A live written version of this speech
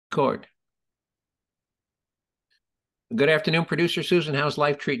Cord. Good afternoon, producer Susan. How's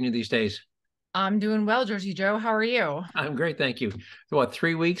life treating you these days? I'm doing well, Jersey Joe. How are you? I'm great, thank you. What,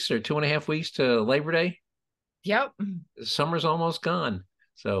 3 weeks or 2.5 weeks to Labor Day? Yep. Summer's almost gone.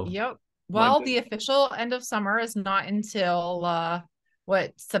 So, Yep. my Well, good. the official end of summer is not until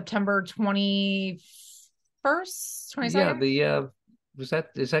September 21st, Yeah, 22nd?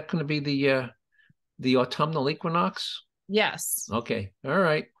 is that going to be the autumnal equinox? Yes. Okay, all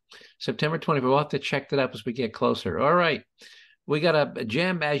right. September 24th. We'll have to check that up as we get closer. All right. We got a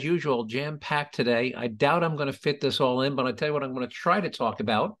jam, as usual, jam packed today. I doubt I'm going to fit this all in, but I'll tell you what I'm going to try to talk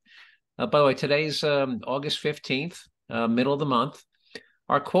about. By the way, today's August 15th, middle of the month.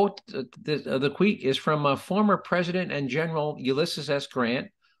 Our quote, the quote is from former President and General Ulysses S. Grant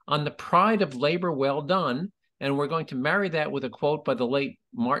on the pride of labor well done. And we're going to marry that with a quote by the late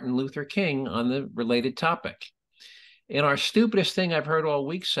Martin Luther King on the related topic. In our stupidest thing I've heard all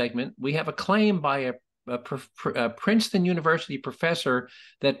week segment, we have a claim by a Princeton University professor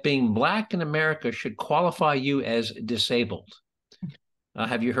that being black in America should qualify you as disabled.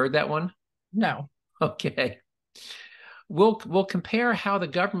 Have you heard that one? No. Okay. We'll compare how the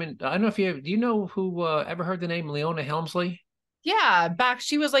government. I don't know if do you know who ever heard the name Leona Helmsley? Yeah, back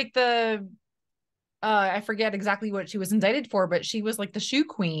she was like the I forget exactly what she was indicted for, but she was like the shoe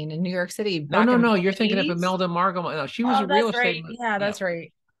queen in New York City No, back no, in no. the You're thinking of 80s. Imelda Margot. No, she was a Oh, real that's estate. right. Yeah, Yeah, that's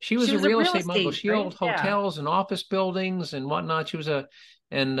right. she was She a was a real real estate mogul. estate, She owned right? Yeah. hotels and office buildings and whatnot. She was and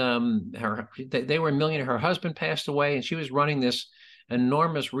they were a millionaire. Her husband passed away, and she was running this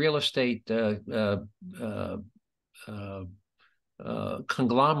enormous real estate uh, uh,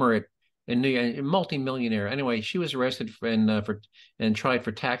 conglomerate in New York, multi-millionaire. Anyway, she was arrested and tried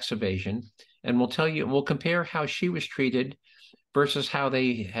for tax evasion. And we'll compare how she was treated versus how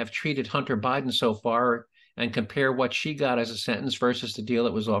they have treated Hunter Biden so far, and compare what she got as a sentence versus the deal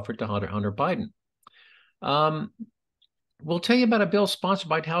that was offered to Hunter Biden. Um, we'll tell you about a bill sponsored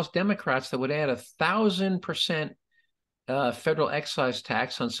by House Democrats that would add 1,000% federal excise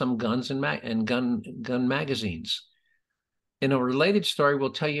tax on some guns and gun magazines. In a related story,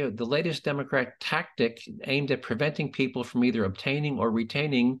 we'll tell you the latest Democrat tactic aimed at preventing people from either obtaining or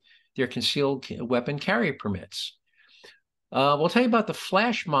retaining their concealed weapon carry permits. We'll tell you about the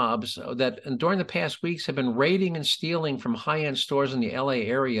flash mobs that during the past weeks have been raiding and stealing from high-end stores in the LA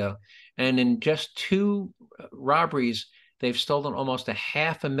area. And in just two robberies, they've stolen almost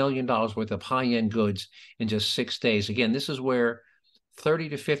 $500,000 worth of high-end goods in just 6 days. Again, this is where 30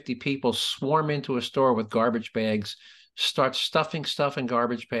 to 50 people swarm into a store with garbage bags, start stuffing stuff in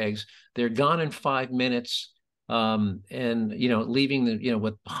garbage bags. They're gone in 5 minutes, and leaving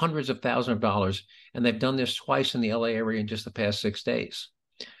with hundreds of thousands of dollars. And they've done this twice in the LA area in just the past 6 days.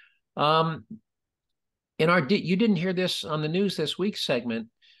 Um, you didn't hear this on the news this week segment.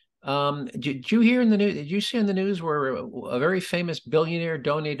 Did you hear in the news? Did you see in the news where a very famous billionaire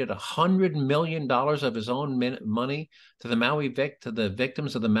donated $100 million of his own money to the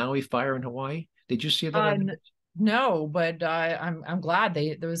victims of the Maui fire in Hawaii? Did you see that Uh, on the n- news? no, but I'm glad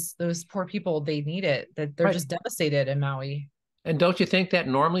those poor people they need it. That they're Right. just devastated in Maui. And don't you think that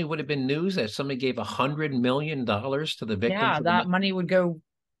normally would have been news that somebody gave $100 million to the victims Yeah, of that money would right.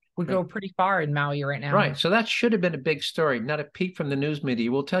 go pretty far in Maui right now. Right. So that should have been a big story, not a peek from the news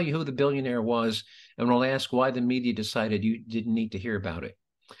media. We'll tell you who the billionaire was, and we'll ask why the media decided you didn't need to hear about it.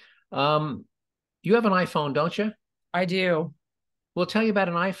 Um, you have an iPhone, don't you? I do. We'll tell you about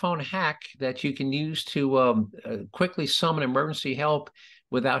an iPhone hack that you can use to quickly summon emergency help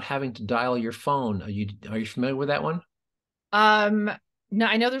without having to dial your phone. Are you familiar with that one? Um, no,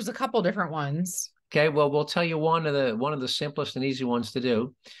 I know there's a couple different ones. Okay, well, we'll tell you one of the simplest and easy ones to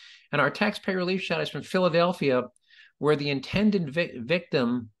do. And our taxpayer relief shot is from Philadelphia, where the intended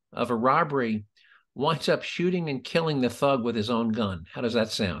victim of a robbery winds up shooting and killing the thug with his own gun. How does that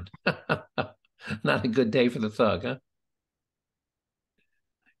sound? Not a good day for the thug, huh?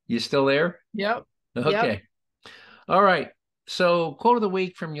 You still there? Yep. Yep. Okay. All right. So, quote of the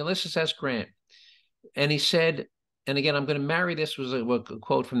week from Ulysses S. Grant. And he said, and again, I'm going to marry this was a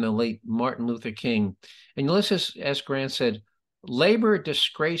quote from the late Martin Luther King. And Ulysses S. Grant said, labor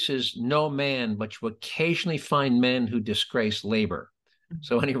disgraces no man, but you occasionally find men who disgrace labor.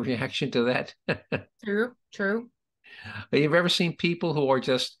 So any reaction to that? True. True. You've ever seen people who are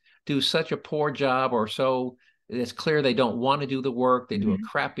just do such a poor job, or so it's clear they don't want to do the work, they do a Mhm.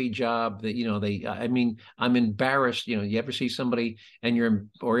 crappy job that I mean, I'm embarrassed. You ever see somebody and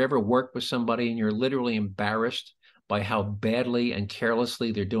or you ever work with somebody and you're literally embarrassed by how badly and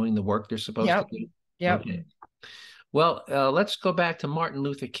carelessly they're doing the work they're supposed to Yep. do? Yep. Okay. Well, let's go back to Martin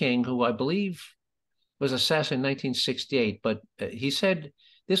Luther King, who I believe was assassinated in 1968. But he said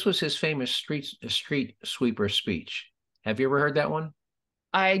This was his famous street sweeper speech. Have you ever heard that one?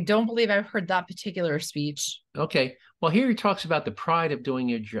 I don't believe I've heard that particular speech. Okay. Well, here he talks about the pride of doing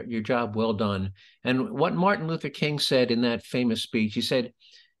your job well done. And what Martin Luther King said in that famous speech, he said,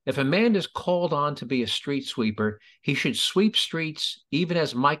 if a man is called on to be a street sweeper, he should sweep streets even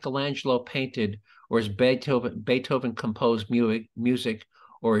as Michelangelo painted, or as Beethoven composed music,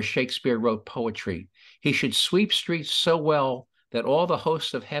 or as Shakespeare wrote poetry. He should sweep streets so well that all the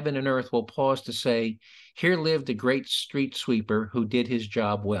hosts of heaven and earth will pause to say, here lived a great street sweeper who did his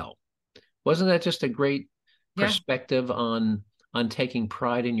job well. Wasn't that just a great Yeah. perspective on taking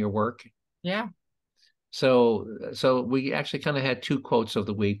pride in your work? Yeah. So we actually kind of had two quotes of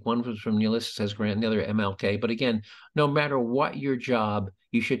the week. One was from Ulysses S. Grant, and the other MLK. But again, no matter what your job,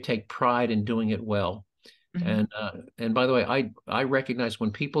 you should take pride in doing it well. Mm-hmm. And by the way, I recognize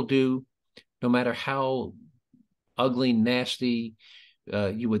when people do, no matter how ugly, nasty,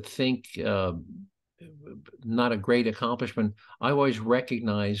 you would think not a great accomplishment, I always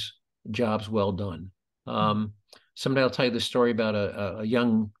recognize jobs well done. Someday I'll tell you the story about a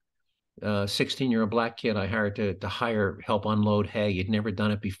young 16-year-old black kid I hired to help unload hay. He'd never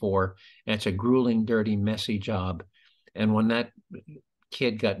done it before. And it's a grueling, dirty, messy job. And when that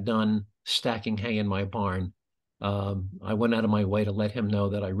kid got done stacking hay in my barn, I went out of my way to let him know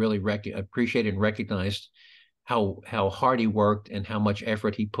that I really appreciated and recognized how hard he worked and how much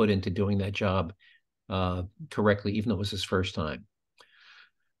effort he put into doing that job correctly, even though it was his first time.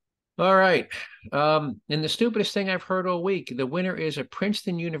 All right. And the stupidest thing I've heard all week, the winner is a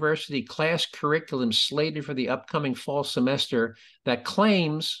Princeton University class curriculum slated for the upcoming fall semester that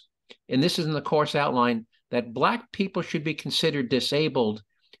claims, and this is in the course outline, that Black people should be considered disabled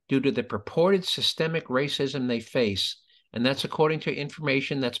due to the purported systemic racism they face. And that's according to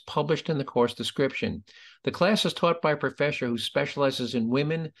information that's published in the course description. The class is taught by a professor who specializes in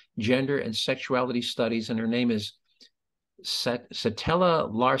women, gender, and sexuality studies, and her name is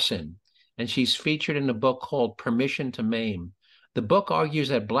Satella Larson, and she's featured in a book called Permission to Maim. The book argues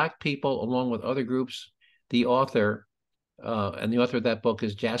that Black people, along with other groups, the author, and the author of that book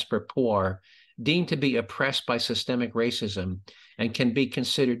is Jasper Poor, deemed to be oppressed by systemic racism and can be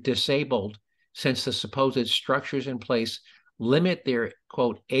considered disabled since the supposed structures in place limit their,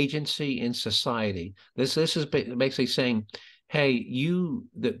 quote, agency in society. This is basically saying, hey,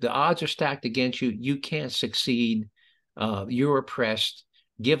 the odds are stacked against you. You can't succeed. You're oppressed.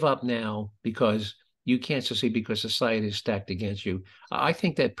 Give up now because you can't succeed because society is stacked against you. I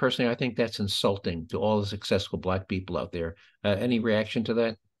think that personally, I think that's insulting to all the successful Black people out there. Any reaction to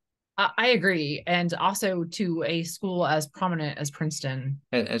that? I agree. And also to a school as prominent as Princeton.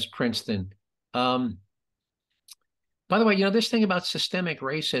 As Princeton. By the way, this thing about systemic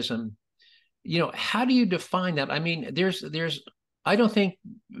racism, how do you define that? I mean, I don't think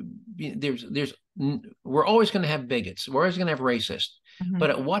we're always going to have bigots. We're always going to have racists. Mm-hmm. But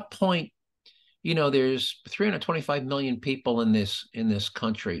at what point, there's 325 million people in this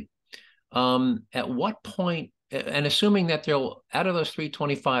country. At what point, and assuming that out of those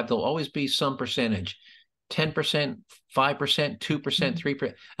 325, there'll always be some percentage, 10%, 5%, 2%,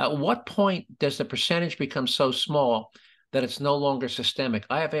 3%. At what point does the percentage become so small that it's no longer systemic?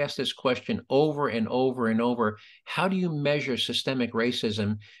 I have asked this question over and over and over. How do you measure systemic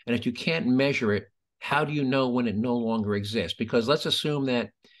racism? And if you can't measure it, how do you know when it no longer exists? Because let's assume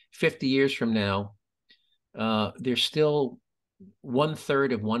that 50 years from now, there's still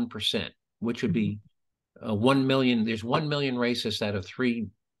 1/3 of 1%, which would be 1 million. There's 1 million racists out of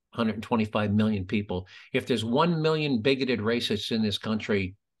 325 million people. If there's 1 million bigoted racists in this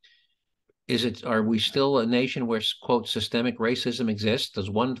country, are we still a nation where, quote, systemic racism exists? Does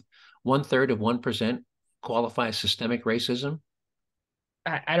 1/3 of 1% qualify as systemic racism?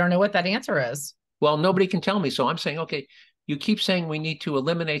 I don't know what that answer is. Well, nobody can tell me. So I'm saying, okay, you keep saying we need to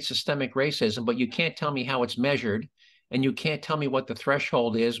eliminate systemic racism, but you can't tell me how it's measured, and you can't tell me what the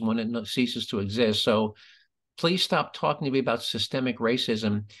threshold is when it ceases to exist. So please stop talking to me about systemic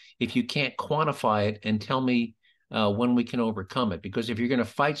racism if you can't quantify it and tell me when we can overcome it. Because if you're going to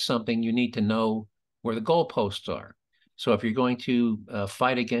fight something, you need to know where the goalposts are. So if you're going to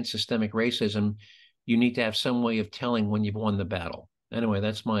fight against systemic racism, you need to have some way of telling when you've won the battle. Anyway,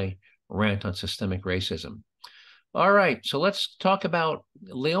 that's my rant on systemic racism. All right, so let's talk about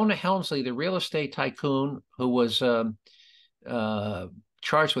Leona Helmsley, the real estate tycoon who was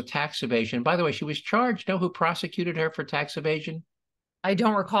charged with tax evasion. By the way, she was charged. Know who prosecuted her for tax evasion? I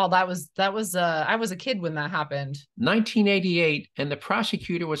don't recall. I was a kid when that happened. 1988, and the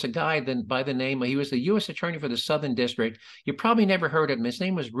prosecutor was a guy then by the name, he was the U.S. Attorney for the Southern District. You probably never heard of him. His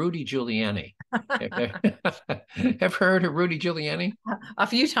name was Rudy Giuliani. Ever heard of Rudy Giuliani? A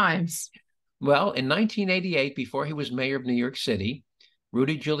few times. Well, in 1988, before he was mayor of New York City,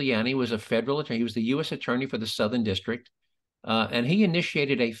 Rudy Giuliani was a federal attorney. He was the U.S. Attorney for the Southern District. And he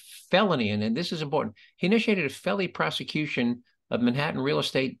initiated a felony, and this is important. He initiated a felony prosecution of Manhattan real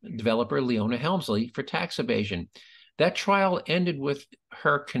estate developer Leona Helmsley for tax evasion. That trial ended with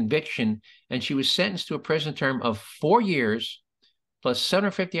her conviction, and she was sentenced to a prison term of 4 years plus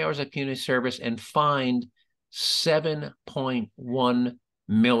 750 hours of community service and fined $7.1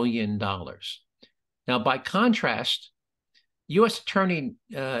 million. Now, by contrast, U.S. Attorney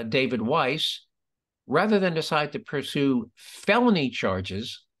David Weiss, rather than decide to pursue felony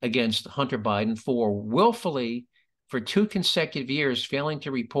charges against Hunter Biden for 2 consecutive years, failing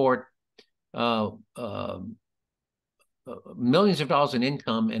to report millions of dollars in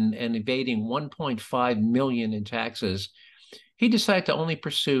income and evading 1.5 million in taxes, he decided to only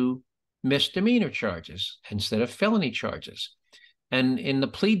pursue misdemeanor charges instead of felony charges. And in the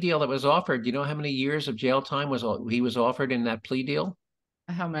plea deal that was offered, you know how many years of jail time he was offered in that plea deal?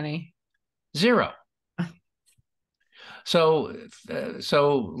 How many? 0. So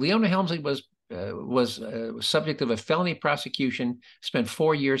Leona Helmsley was subject of a felony prosecution, spent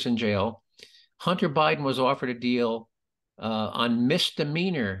 4 years in jail. Hunter Biden was offered a deal on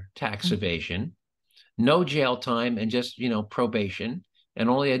misdemeanor tax evasion, no jail time, and just probation. And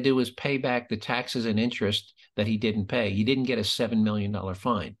all he had to do was pay back the taxes and interest that he didn't pay. He didn't get a $7 million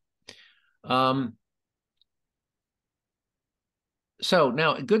fine. So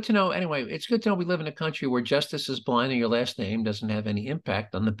now, good to know. Anyway, it's good to know we live in a country where justice is blind and your last name doesn't have any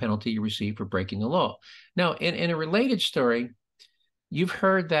impact on the penalty you receive for breaking the law. Now, in a related story, you've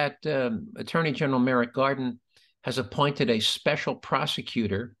heard that Attorney General Merrick Garland has appointed a special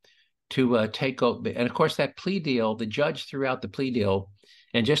prosecutor to take over. And of course, that plea deal, the judge threw out the plea deal.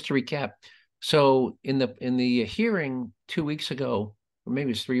 And just to recap, so in the hearing 2 weeks ago, or maybe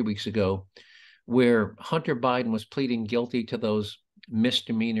it was 3 weeks ago, where Hunter Biden was pleading guilty to those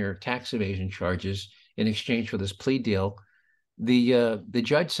misdemeanor tax evasion charges in exchange for this plea deal, the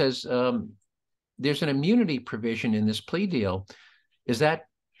judge says there's an immunity provision in this plea deal.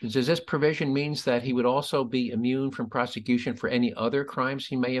 Does this provision means that he would also be immune from prosecution for any other crimes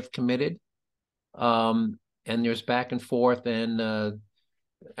he may have committed? And there's back and forth, and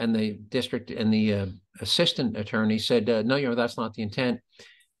the district and the assistant attorney said, no, that's not the intent.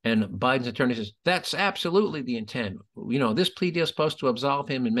 And Biden's attorney says, that's absolutely the intent. This plea deal is supposed to absolve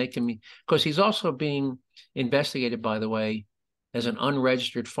him and make him, because he's also being investigated, by the way, as an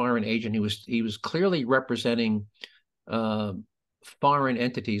unregistered foreign agent. He was clearly representing foreign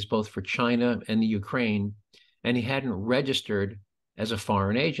entities, both for China and the Ukraine, and he hadn't registered as a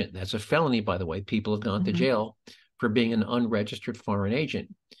foreign agent. That's a felony, by the way. People have gone to jail for being an unregistered foreign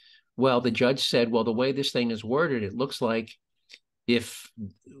agent. Well, the judge said, well, the way this thing is worded, it looks like if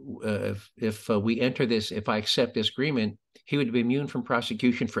we enter this, if I accept this agreement, he would be immune from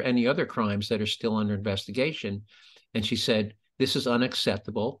prosecution for any other crimes that are still under investigation. And she said, this is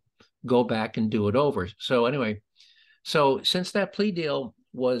unacceptable. Go back and do it over. So anyway, since that plea deal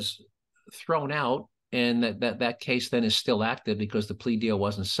was thrown out, and that case then is still active because the plea deal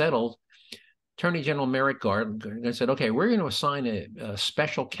wasn't settled, Attorney General Merrick Garland said, okay, we're going to assign a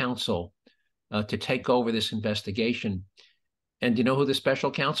special counsel to take over this investigation. And do you know who the special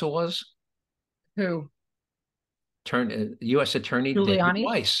counsel was? Who? U.S. Attorney Giuliani? David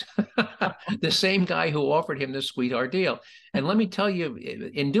Weiss, the same guy who offered him this sweetheart deal. And let me tell you,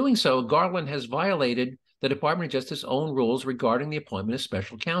 in doing so, Garland has violated the Department of Justice own rules regarding the appointment of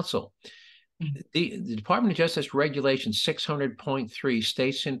special counsel. The Department of Justice Regulation 600.3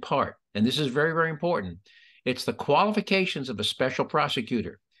 states in part, and this is very, very important, it's the qualifications of a special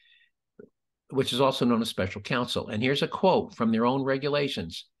prosecutor, which is also known as special counsel. And here's a quote from their own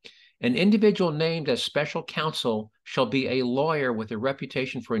regulations. An individual named as special counsel shall be a lawyer with a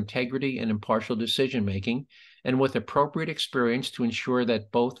reputation for integrity and impartial decision-making, and with appropriate experience to ensure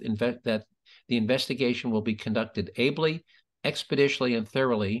that that the investigation will be conducted ably, expeditiously, and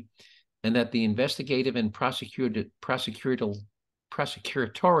thoroughly, and that the investigative and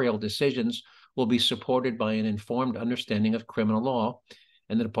prosecutorial decisions will be supported by an informed understanding of criminal law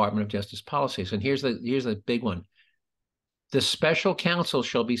and the Department of Justice policies. And here's the big one. The special counsel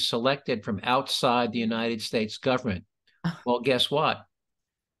shall be selected from outside the United States government. Well, guess what?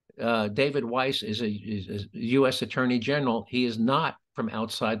 David Weiss is a U.S. Attorney General. He is not from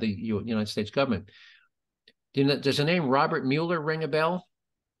outside the United States government. Does the name Robert Mueller ring a bell?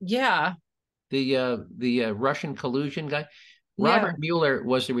 Yeah. The Russian collusion guy. Yeah. Robert Mueller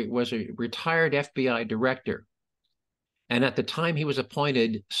was a retired FBI director, and at the time he was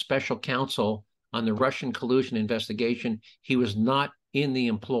appointed special counsel on the Russian collusion investigation, he was not in the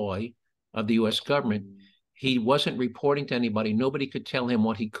employ of the U.S. government. He wasn't reporting to anybody. Nobody could tell him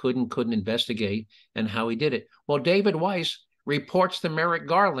what he could and couldn't investigate and how he did it. Well, David Weiss reports to Merrick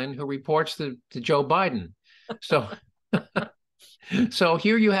Garland, who reports to Joe Biden. So, so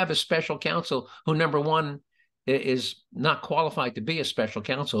here you have a special counsel who, number one, is not qualified to be a special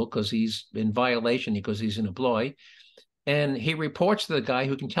counsel because he's in violation because he's an employee, and he reports to the guy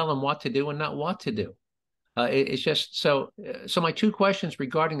who can tell him what to do and not what to do. It's just so. So my two questions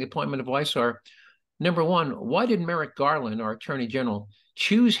regarding the appointment of Weiss are: number one, why did Merrick Garland, our Attorney General,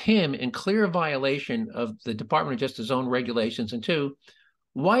 choose him in clear violation of the Department of Justice's own regulations? And two,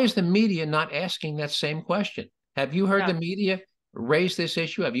 why is the media not asking that same question? Have you heard Yeah. the media raise this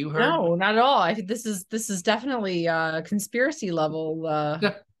issue? Have you heard? No, not at all. I think this is definitely conspiracy level.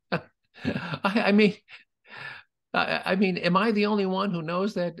 I mean, I mean, am I the only one who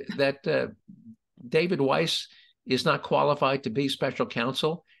knows that David Weiss is not qualified to be special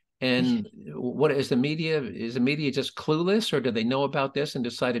counsel? And what is the media? Is the media just clueless, or do they know about this and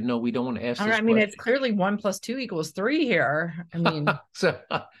decided, no, we don't want to ask this I mean, it's question? clearly 1 + 2 = 3 here. I mean, So,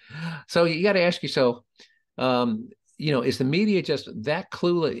 so you got to ask yourself, is the media just that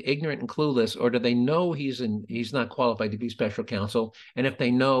clueless, ignorant and clueless, or do they know he's not qualified to be special counsel? And if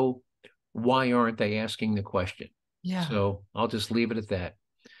they know, why aren't they asking the question? yeah. So I'll just leave it at that.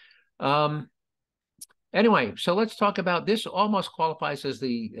 Anyway, so let's talk about this. Almost qualifies as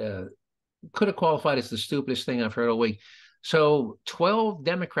could have qualified as the stupidest thing I've heard all week. So 12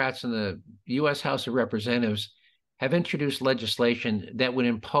 Democrats in the U.S. House of Representatives have introduced legislation that would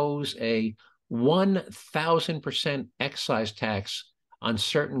impose a 1,000% excise tax on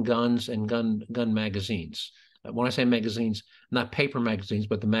certain guns and gun magazines. When I say magazines, not paper magazines,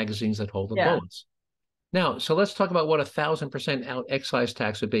 but the magazines that hold the Yeah. bullets. Now, so let's talk about what 1,000% excise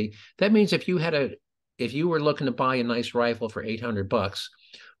tax would be. That means if you were looking to buy a nice rifle for $800,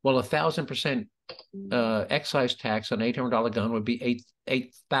 well, 1,000% excise tax on $800 gun would be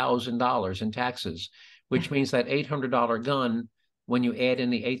 $8,000 in taxes, which means that $800 gun, when you add in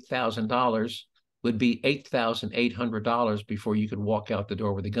the $8,000, would be $8,800 before you could walk out the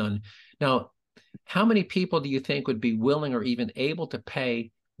door with a gun. Now, how many people do you think would be willing or even able to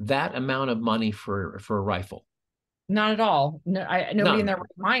pay that amount of money for a rifle? Not at all. No, nobody in None. their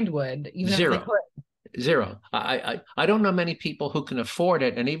right mind would, even if they Zero. could. Zero. I don't know many people who can afford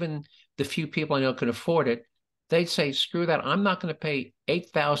it, and even the few people I know can afford it, they'd say, screw that. I'm not going to pay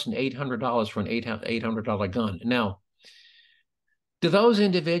 $8,800 for an $800 gun. Now, do those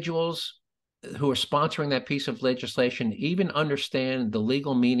individuals who are sponsoring that piece of legislation even understand the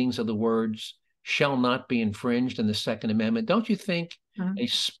legal meanings of the words shall not be infringed in the Second Amendment? Don't you think a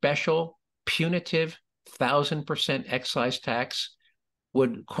special punitive 1,000% excise tax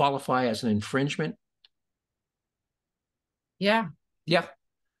would qualify as an infringement? Yeah. Yeah.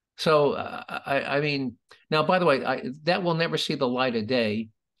 So I mean, now by the way, that will never see the light of day.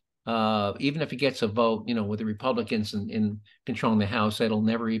 Even if it gets a vote, with the Republicans in controlling the House, it'll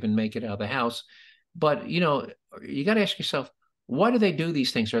never even make it out of the House. But you got to ask yourself, why do they do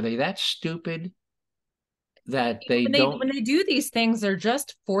these things? Are they that stupid that they don't? When they do these things, they're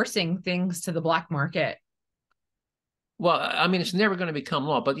just forcing things to the black market. Well, I mean, it's never going to become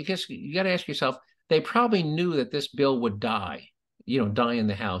law. But you got to ask yourself, they probably knew that this bill would die in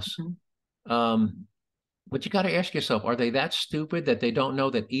the House. But you got to ask yourself, are they that stupid that they don't know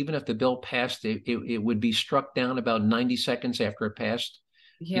that even if the bill passed, it would be struck down about 90 seconds after it passed?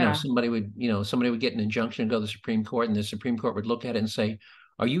 Yeah. Somebody would get an injunction and go to the Supreme Court, and the Supreme Court would look at it and say,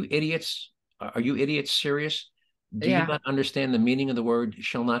 are you idiots? Are you idiots serious? Do you not understand the meaning of the word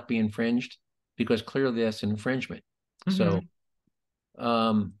shall not be infringed? Because clearly that's an infringement. So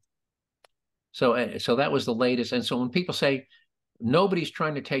that was the latest. And so when people say nobody's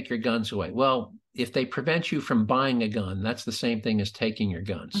trying to take your guns away, well, if they prevent you from buying a gun, that's the same thing as taking your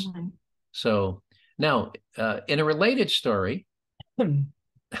guns. So now, in a related story, in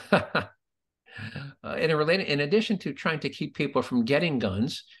addition to trying to keep people from getting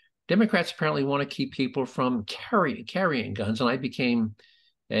guns, Democrats apparently want to keep people from carrying guns, and I became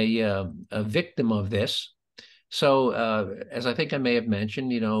a victim of this. So, as I think I may have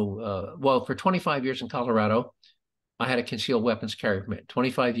mentioned, well, for 25 years in Colorado, I had a concealed weapons carry permit.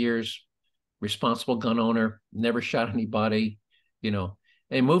 25 years, responsible gun owner, never shot anybody,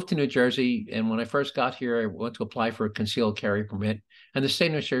 I moved to New Jersey, and when I first got here, I went to apply for a concealed carry permit, and the state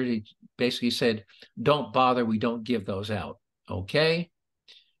of New Jersey basically said, "Don't bother, we don't give those out." Okay,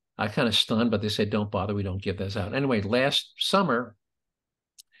 I kind of stunned, but they said, "Don't bother, we don't give those out." Anyway, last summer,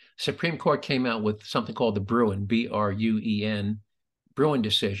 Supreme Court came out with something called the Bruin, Bruen, Bruin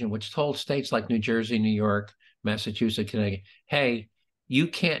decision, which told states like New Jersey, New York, Massachusetts, Connecticut, hey, you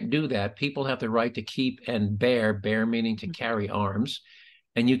can't do that. People have the right to keep and bear meaning to carry arms,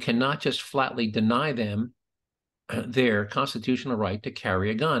 and you cannot just flatly deny them their constitutional right to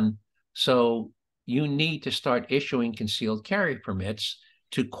carry a gun. So you need to start issuing concealed carry permits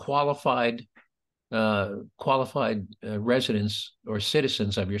to qualified residents or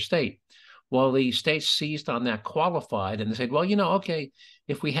citizens of your state. Well, the state seized on that qualified and they said, well, okay,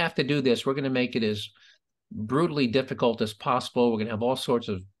 if we have to do this, we're going to make it as brutally difficult as possible. We're going to have all sorts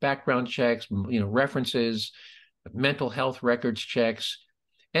of background checks, references, mental health records checks,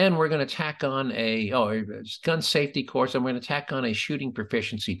 and we're going to tack on a gun safety course, and we're going to tack on a shooting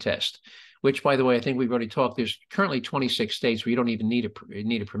proficiency test, which, by the way, I think we've already talked. There's currently 26 states where you don't even need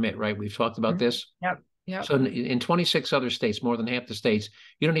a permit, right? We've talked about this. Yep. Yep. So in 26 other states, more than half the states,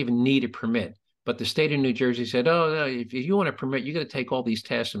 you don't even need a permit. But the state of New Jersey said, oh, no, if you want a permit, you got to take all these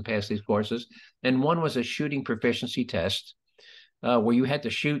tests and pass these courses. And one was a shooting proficiency test where you had to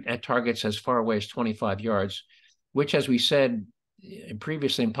shoot at targets as far away as 25 yards, which, as we said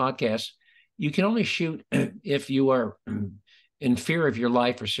previously in podcasts, you can only shoot if you are in fear of your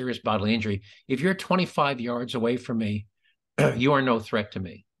life or serious bodily injury. If you're 25 yards away from me, you are no threat to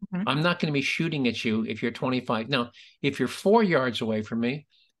me. Mm-hmm. I'm not going to be shooting at you if you're 25. Now, if you're 4 yards away from me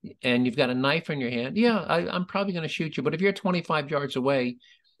and you've got a knife in your hand, I'm probably going to shoot you. But if you're 25 yards away,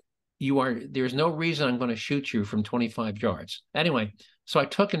 there's no reason I'm going to shoot you from 25 yards. Anyway, so I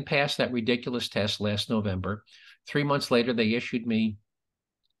took and passed that ridiculous test last November. 3 months later, they issued me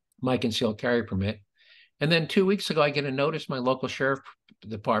my concealed carry permit. And then 2 weeks ago, I get a notice from my local sheriff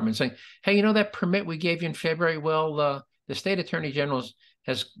department saying, hey, that permit we gave you in February, well, the state attorney general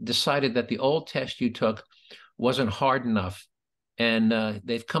has decided that the old test you took wasn't hard enough. And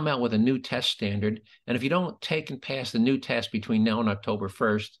they've come out with a new test standard. And if you don't take and pass the new test between now and October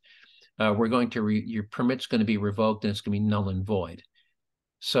 1st, your permit's going to be revoked and it's going to be null and void.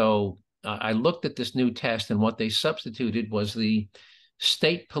 So I looked at this new test, and what they substituted was the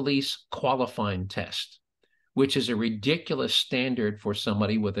state police qualifying test, which is a ridiculous standard for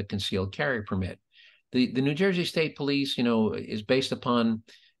somebody with a concealed carry permit. The New Jersey State Police, is based upon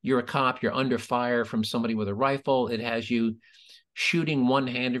you're a cop, you're under fire from somebody with a rifle. It has you shooting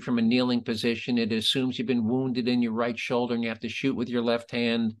one-handed from a kneeling position. It assumes you've been wounded in your right shoulder and you have to shoot with your left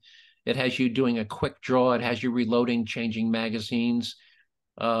hand. It has you doing a quick draw. It has you reloading, changing magazines.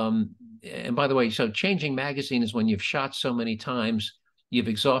 And by the way, so changing magazine is when you've shot so many times, you've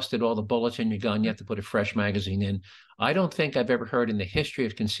exhausted all the bullets in your gun, you have to put a fresh magazine in. I don't think I've ever heard in the history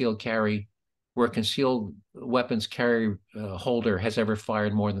of concealed carry where a concealed weapons carry holder has ever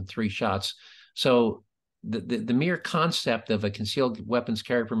fired more than 3 shots. So the mere concept of a concealed weapons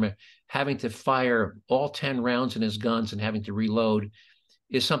carry permit having to fire all 10 rounds in his guns and having to reload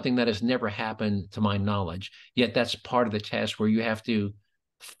is something that has never happened to my knowledge. Yet that's part of the test where you have to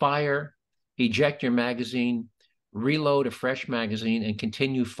fire, eject your magazine, reload a fresh magazine, and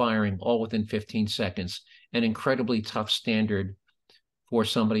continue firing all within 15 seconds. An incredibly tough standard for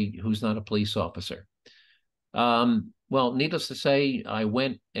somebody who's not a police officer. Well, needless to say, I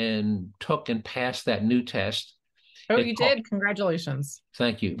went and took and passed that new test. Oh, you did? Congratulations.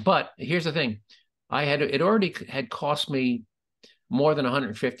 Thank you. But here's the thing. It already had cost me more than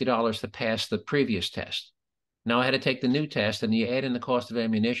 $150 to pass the previous test. Now I had to take the new test, and you add in the cost of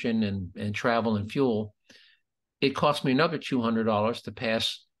ammunition and travel and fuel. It cost me another $200 to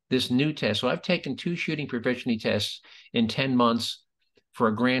pass this new test. So I've taken 2 shooting proficiency tests in 10 months for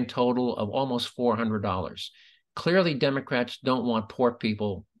a grand total of almost $400. Clearly, Democrats don't want poor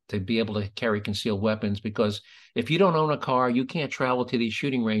people to be able to carry concealed weapons, because if you don't own a car, you can't travel to these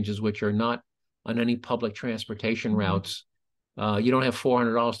shooting ranges, which are not on any public transportation routes. You don't have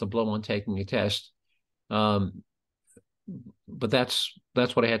 $400 to blow on taking a test. But that's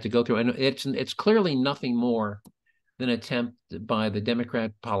what I had to go through. And it's clearly nothing more than an attempt by the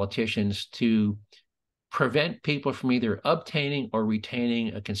Democrat politicians to prevent people from either obtaining or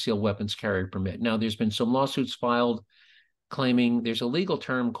retaining a concealed weapons carry permit. Now, there's been some lawsuits filed claiming there's a legal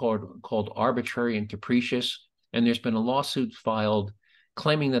term called arbitrary and capricious, and there's been a lawsuit filed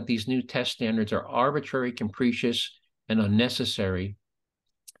claiming that these new test standards are arbitrary, capricious, and unnecessary.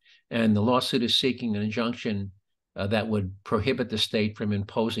 And the lawsuit is seeking an injunction that would prohibit the state from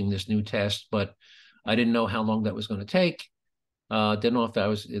imposing this new test, but I didn't know how long that was going to take. Didn't know if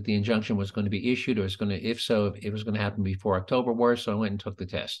the injunction was going to be issued, or if so, if it was going to happen before October was. So I went and took the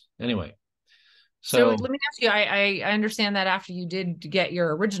test. Anyway, So so let me ask you, I understand that after you did get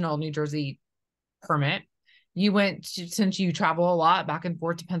your original New Jersey permit, you went to, since you travel a lot back and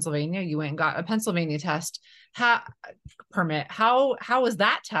forth to Pennsylvania, you went and got a Pennsylvania test permit. How was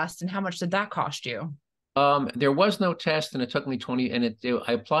that test and how much did that cost you? there was no test, and it took me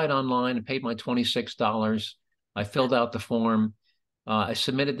I applied online and paid my $26. I filled out the form. I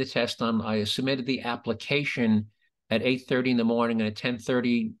submitted the test I submitted the application at 8:30 in the morning, and at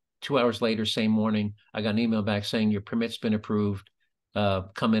 10:30, 2 hours later, same morning, I got an email back saying your permit's been approved.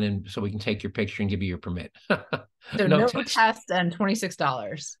 Come in and so we can take your picture and give you your permit. So No no test. test and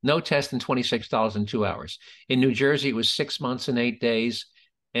 $26. No test and $26 in 2 hours. In New Jersey, it was 6 months and 8 days.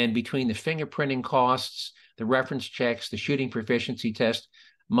 And between the fingerprinting costs, the reference checks, the shooting proficiency test,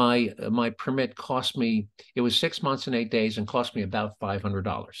 my permit cost me, it was 6 months and 8 days and cost me about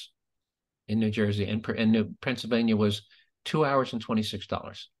 $500 in New Jersey. And New Pennsylvania was 2 hours and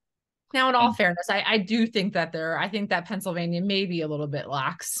 $26. Now, in all And fairness, I do think that I think that Pennsylvania may be a little bit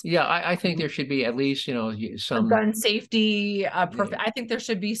lax. yeah, I think there should be at least, A some. gun safety, Yeah. I think there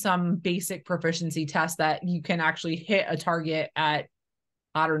should be some basic proficiency test that you can actually hit a target at,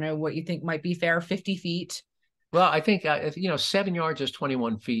 I don't know what you think might be fair, 50 feet. Well, I think 7 yards is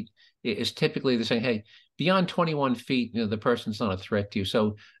 21 feet is typically the same. Hey, beyond 21 feet, the person's not a threat to you.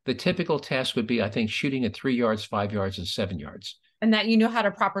 So the typical test would be, I think, shooting at 3 yards, 5 yards, and 7 yards. And that you know how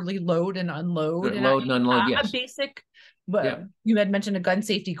to properly load and unload, and Load and unload, a yes. basic, but Yeah, you had mentioned a gun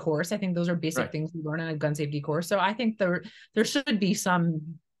safety course. I think those are basic right, things you learn in a gun safety course. So I think there should be some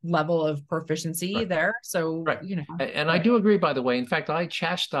level of proficiency right, there. So, right. And I do agree, by the way. In fact, I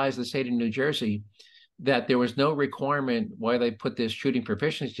chastised the state of New Jersey that there was no requirement why they put this shooting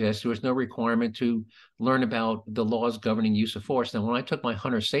proficiency test. There was no requirement to learn about the laws governing use of force. Now, when I took my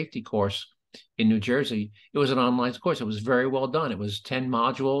hunter safety course in New Jersey, it was an online course. It was very well done. It was 10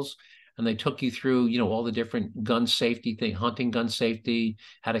 modules, and they took you through, all the different gun safety thing, hunting gun safety,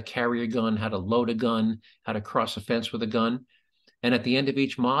 how to carry a gun, how to load a gun, how to cross a fence with a gun. And at the end of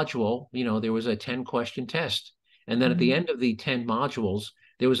each module, there was a 10-question test. And then at the Mhm. end of the 10 modules,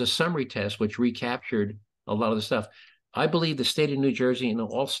 there was a summary test which recaptured a lot of the stuff. I believe the state of New Jersey and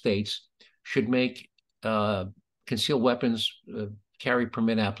all states should make concealed weapons carry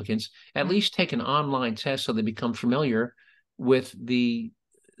permit applicants at least take an online test so they become familiar with the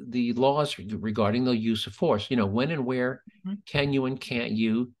laws regarding the use of force. When and where Mhm. can you and can't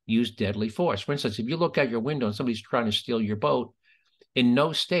you use deadly force? For instance, if you look out your window and somebody's trying to steal your boat, in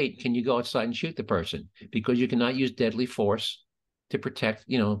no state can you go outside and shoot the person because you cannot use deadly force to protect,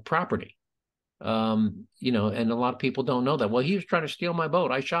 property. And a lot of people don't know that. Well, he was trying to steal my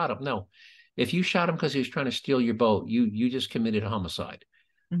boat. I shot him. No, if you shot him because he was trying to steal your boat, you just committed a homicide.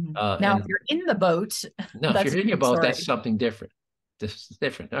 Mhm. Now, if And you're in the boat, no, if that's you're a in your different boat, that's story. something different. This is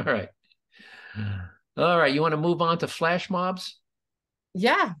different. All right. All right. You want to move on to flash mobs?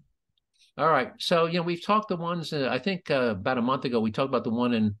 Yeah. All right. So, we've talked the ones, I think about a month ago, we talked about the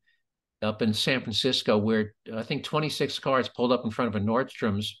one up in San Francisco where I think 26 cars pulled up in front of a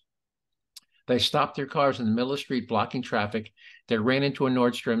Nordstrom's. They stopped their cars in the middle of the street, blocking traffic. They ran into a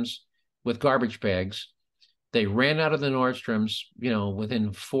Nordstrom's with garbage bags. They ran out of the Nordstrom's,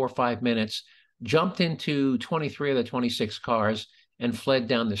 within 4 or 5 minutes, jumped into 23 of the 26 cars and fled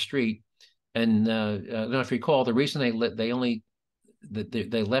down the street. And I don't know if you recall, the reason they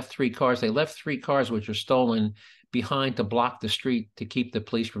left 3 cars. They left 3 cars which were stolen behind to block the street to keep the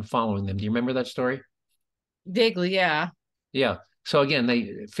police from following them. Do you remember that story? Vaguely, yeah. Yeah. So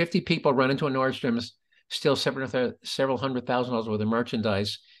again, 50 people run into a Nordstrom's, steal several $100,000 worth of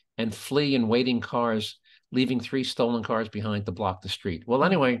merchandise, and flee in waiting cars, leaving 3 stolen cars behind to block the street. Well,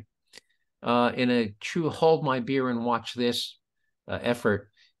 anyway, in a true hold my beer and watch this effort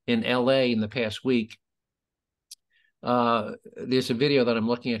in LA in the past week, there's a video that I'm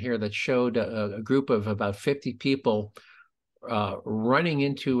looking at here that showed a group of about 50 people running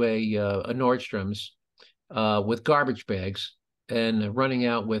into a Nordstrom's with garbage bags and running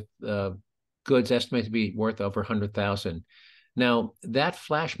out with goods estimated to be worth over 100,000. Now, that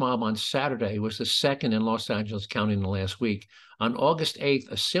flash mob on Saturday was the second in Los Angeles County in the last week. On August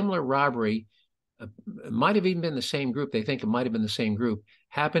 8th, a similar robbery, might have even been the same group, they think it might have been the same group,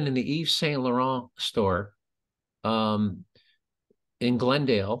 happened in the Yves Saint Laurent store um, in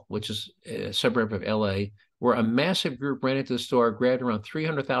Glendale, which is a suburb of LA, where a massive group ran into the store, grabbed around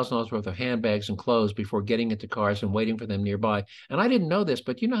 $300,000 worth of handbags and clothes before getting into cars and waiting for them nearby. And I didn't know this,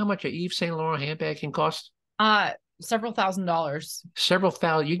 but you know how much a Yves Saint Laurent handbag can cost? Several $1,000s. Several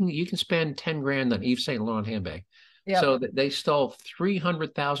thousand. You can spend 10 grand on Yves Saint Laurent handbag. Yep. So they stole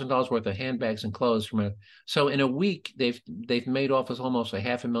 $300,000 worth of handbags and clothes from a. So in a week, they've made off with almost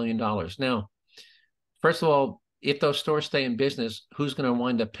 $500,000. Now, first of all, if those stores stay in business, who's going to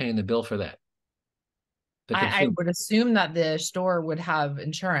wind up paying the bill for that? The I consumer. would assume that the store would have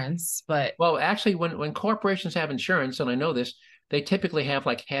insurance, but Well, actually, when corporations have insurance, and I know this, they typically have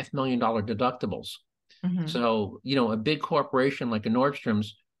like $500,000 deductibles. mhm. So, a big corporation like a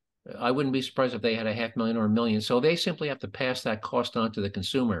Nordstrom's, I wouldn't be surprised if they had $500,000 or $1 million. So they simply have to pass that cost on to the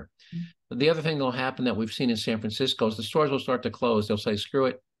consumer. The other thing that'll happen that we've seen in San Francisco is the stores will start to close. They'll say, screw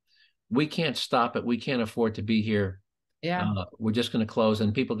it. We can't stop it. We can't afford to be here. Yeah. We're just going to close.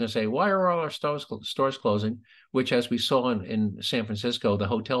 And people are going to say, why are all our stores closing? Which, as we saw in San Francisco, the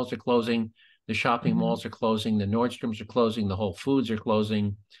hotels are closing, the shopping Mhm. malls are closing, the Nordstroms are closing, the Whole Foods are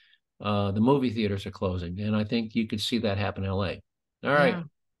closing, the movie theaters are closing. And I think you could see that happen in LA. All right. Yeah.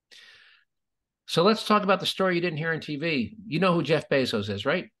 So let's talk about the story you didn't hear on TV. You know who Jeff Bezos is,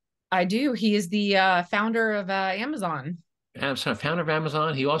 right? I do. He is the founder of Amazon. Founder of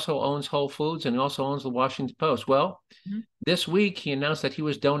Amazon. He also owns Whole Foods and he also owns the Washington Post. Well, Mhm. this week he announced that he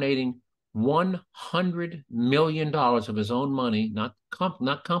was donating $100 million of his own money, not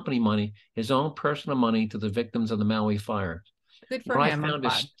company money, his own personal money to the victims of the Maui fire. Good for What I him. I'm found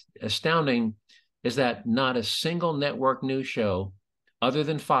glad. astounding is that not a single network news show other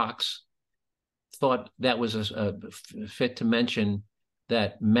than Fox thought that was a fit to mention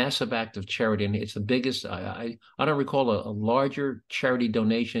that massive act of charity. And it's the biggest, I don't recall a larger charity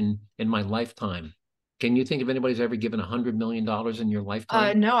donation in my lifetime. Can you think of anybody's ever given $100 million in your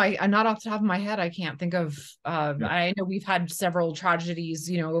lifetime? No, I'm not off the top of my head. I can't think of. Yeah. I know we've had several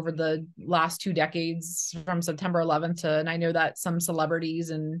tragedies, over the last 2 decades from September 11th and I know that some celebrities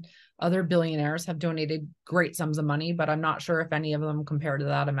and other billionaires have donated great sums of money, but I'm not sure if any of them compare to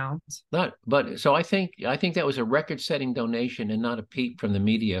that amount. Not, but so I think that was a record-setting donation and not a peep from the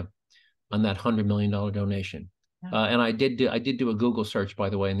media on that $100 million donation. Yeah. And I did do a Google search, by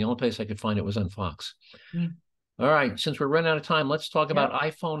the way, and the only place I could find it was on Fox. Mm. All right, since we're running out of time, let's talk Yep. about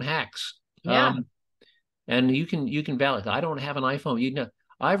iPhone hacks. Yeah. And you can validate. I don't have an iPhone.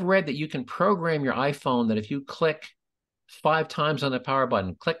 I've read that you can program your iPhone that if you click 5 times on the power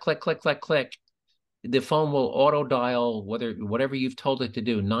button, click, click, click, click, click, the phone will auto dial whatever you've told it to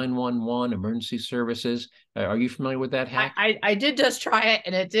do, 911, emergency services. Are you familiar with that hack? I did just try it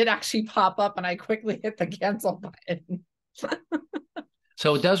and it did actually pop up and I quickly hit the cancel button.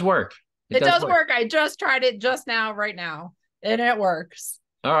 So it does work. It It does does work. work. I just tried it just now, right now, and it works.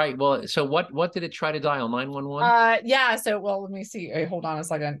 All right. Well, so what did it try to dial? 911? Yeah. So, well, let me see. Hey, hold on a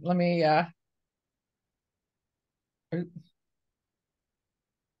second. Let me.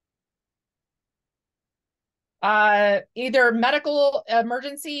 Either medical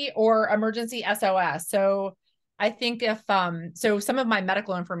emergency or emergency SOS. So I think if so some of my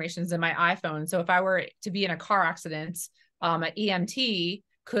medical information is in my iPhone. So if I were to be in a car accident, an EMT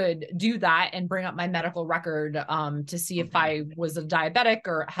could do that and bring up my medical record to see if I was a diabetic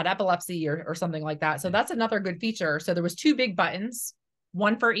or had epilepsy or something like that. So that's another good feature. So there was 2 big buttons,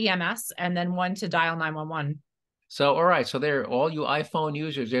 one for EMS and then one to dial 911. So, all right. So there, all you iPhone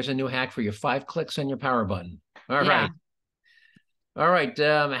users, there's a new hack for you. 5 clicks on your power button. All Yeah. right. All right.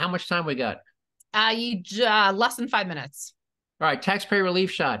 How much time we got? Less than 5 minutes. All right. Taxpayer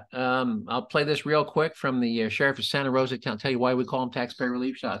relief shot. I'll play this real quick from the sheriff of Santa Rosa. I'll tell you why we call them taxpayer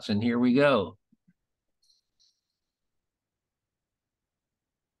relief shots. And here we go.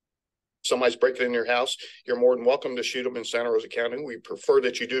 Somebody's breaking in your house, you're more than welcome to shoot them in Santa Rosa County. We prefer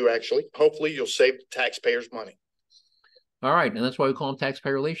that you do, actually. Hopefully, you'll save the taxpayers money. All right. And that's why we call them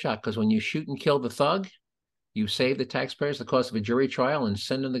taxpayer relief shot, because when you shoot and kill the thug, you save the taxpayers the cost of a jury trial and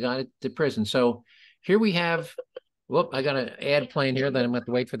sending the guy to prison. So here we have, whoop, I got an ad playing here that I'm going to have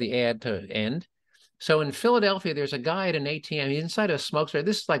to wait for the ad to end. So in Philadelphia, there's a guy at an ATM. He's inside a smoke shop.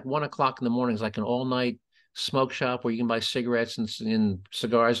 This is like 1 o'clock in the morning. It's like an all-night smoke shop where you can buy cigarettes and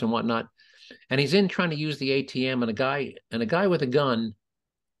cigars and whatnot. And he's in trying to use the ATM, and a guy with a gun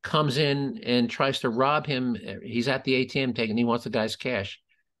comes in and tries to rob him. He's at the ATM taking, he wants the guy's cash.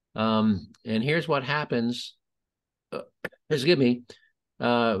 And here's what happens. Excuse me.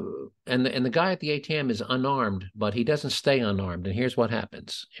 And the guy at the ATM is unarmed, but he doesn't stay unarmed. And here's what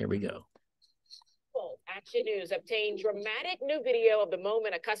happens. Here we go. Action News obtained dramatic new video of the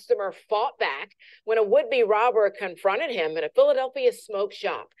moment a customer fought back when a would-be robber confronted him in a Philadelphia smoke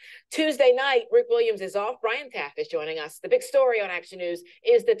shop. Tuesday night, Rick Williams is off. Brian Taff is joining us. The big story on Action News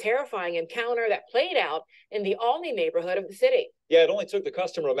is the terrifying encounter that played out in the Albany neighborhood of the city. Yeah, it only took the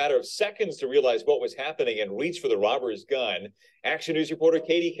customer a matter of seconds to realize what was happening and reach for the robber's gun. Action News reporter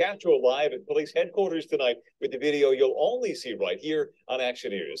Katie Castro live at police headquarters tonight with the video you'll only see right here on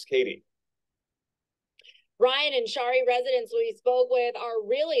Action News. Katie. Ryan and Shari residents we spoke with are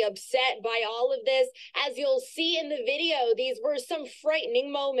really upset by all of this. As you'll see in the video, these were some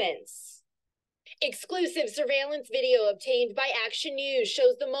frightening moments. Exclusive surveillance video obtained by Action News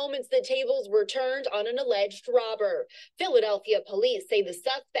shows the moments the tables were turned on an alleged robber. Philadelphia police say the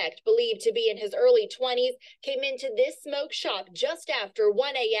suspect, believed to be in his early 20s, came into this smoke shop just after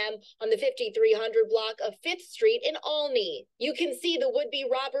 1 a.m. on the 5300 block of 5th Street in Albany. You can see the would-be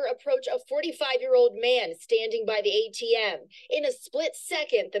robber approach a 45-year-old man standing by the ATM. In a split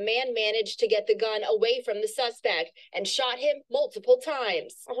second, the man managed to get the gun away from the suspect and shot him multiple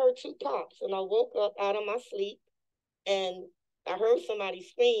times. I heard 2 pops and I woke up out of my sleep and I heard somebody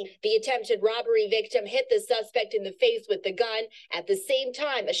scream. The attempted robbery victim hit the suspect in the face with the gun. At the same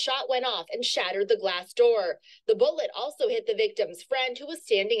time, a shot went off and shattered the glass door. The bullet also hit the victim's friend who was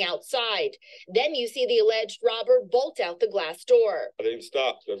standing outside. Then you see the alleged robber bolt out the glass door. I didn't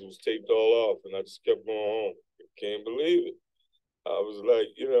stop because it was taped all off and I just kept going home. Can't believe it. I was like,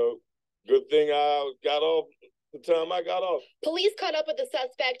 good thing I got off the time I got off. Police caught up with the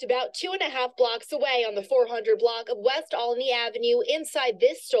suspect about 2.5 blocks away on the 400 block of West Albany Avenue inside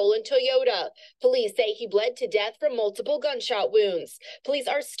this stolen Toyota. Police say he bled to death from multiple gunshot wounds. Police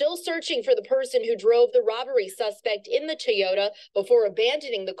are still searching for the person who drove the robbery suspect in the Toyota before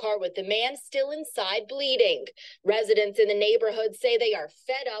abandoning the car with the man still inside bleeding. Residents in the neighborhood say they are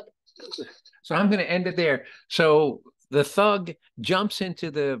fed up. So I'm going to end it there. So the thug jumps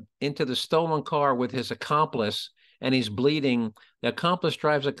into the stolen car with his accomplice, and he's bleeding. The accomplice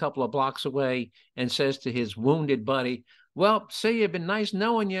drives a couple of blocks away and says to his wounded buddy, "Well, see, it's been nice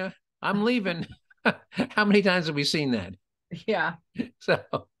knowing you. I'm leaving." How many times have we seen that? Yeah. So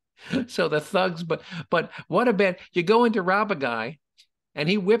the thugs, but what about you go in to rob a guy, and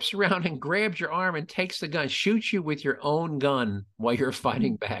he whips around and grabs your arm and takes the gun, shoots you with your own gun while you're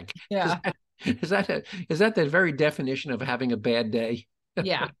fighting back. Yeah. Is that the very definition of having a bad day?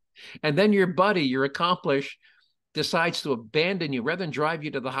 Yeah. And then your buddy, your accomplice, decides to abandon you rather than drive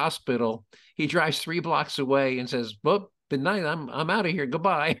you to the hospital. He drives 3 blocks away and says, "Well, good night. I'm out of here.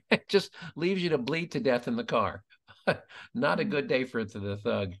 Goodbye." Just leaves you to bleed to death in the car. Not a good day for the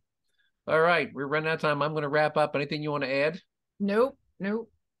thug. All right, we're running out of time. I'm going to wrap up. Anything you want to add? Nope.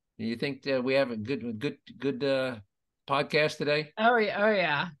 You think we have a good podcast today? Oh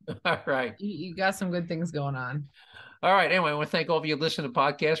yeah. All right. You got some good things going on. All right. Anyway, I want to thank all of you listening to the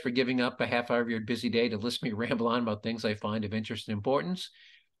podcast for giving up a half hour of your busy day to listen to me ramble on about things I find of interest and importance.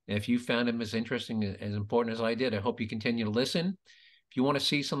 And if you found them as interesting, as important as I did, I hope you continue to listen. If you want to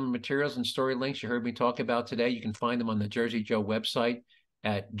see some of the materials and story links you heard me talk about today, you can find them on the Jersey Joe website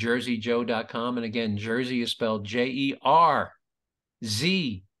at jerseyjoe.com. And again, Jersey is spelled JERZEE,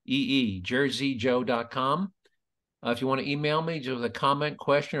 jerseyjoe.com. If you want to email me just with a comment,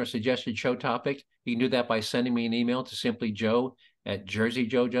 question, or suggested show topic, you can do that by sending me an email to simply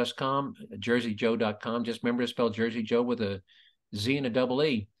joe@jerseyjoe.com, jerseyjoe.com. Just remember to spell Jersey Joe with a Z and a double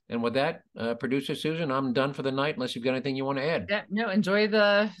E. And with that, producer Susan, I'm done for the night unless you've got anything you want to add. Yeah, no, enjoy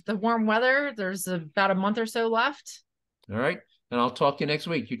the warm weather. There's about a month or so left. All right. And I'll talk to you next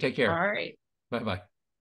week. You take care. All right. Bye-bye.